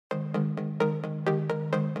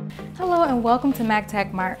Hello and welcome to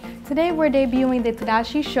Macktakmart. Today we're debuting the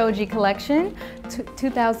Tadashi Shoji collection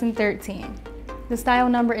 2013. The style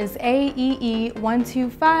number is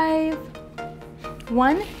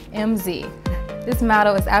Aee1251Mz. This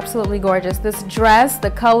model is absolutely gorgeous. This dress,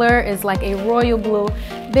 the color is like a royal blue,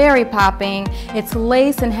 very popping. It's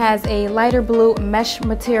lace and has a lighter blue mesh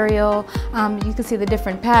material. You can see the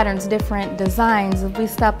different patterns, different designs. If we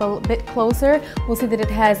step a bit closer, we'll see that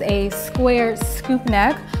it has a square scoop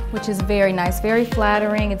neck, which is very nice, very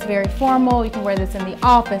flattering. It's very formal. You can wear this in the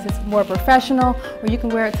office. It's more professional, or you can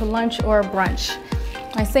wear it to lunch or brunch.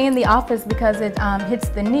 I say in the office because it hits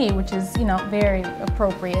the knee, which is, very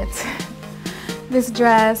appropriate. This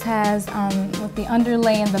dress has, with the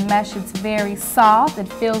underlay and the mesh, it's very soft.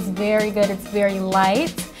 It feels very good. It's very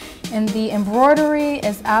light. And the embroidery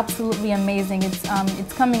is absolutely amazing.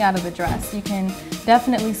 It's coming out of the dress. You can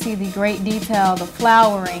definitely see the great detail, the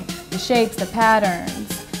flowering, the shapes, the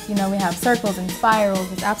patterns. We have circles and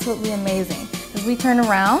spirals. It's absolutely amazing. As we turn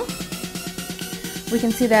around, we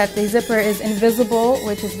can see that the zipper is invisible,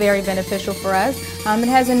 which is very beneficial for us. It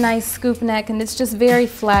has a nice scoop neck and it's just very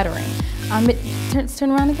flattering.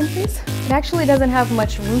 Turn around again, please. It actually doesn't have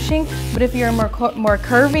much ruching, but if you're more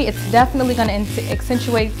curvy, it's definitely going to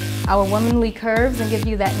accentuate our womanly curves and give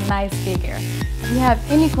you that nice figure. If you have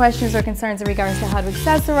any questions or concerns in regards to how to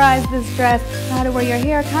accessorize this dress, how to wear your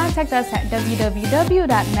hair, contact us at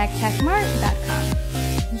www.macktakmart.com.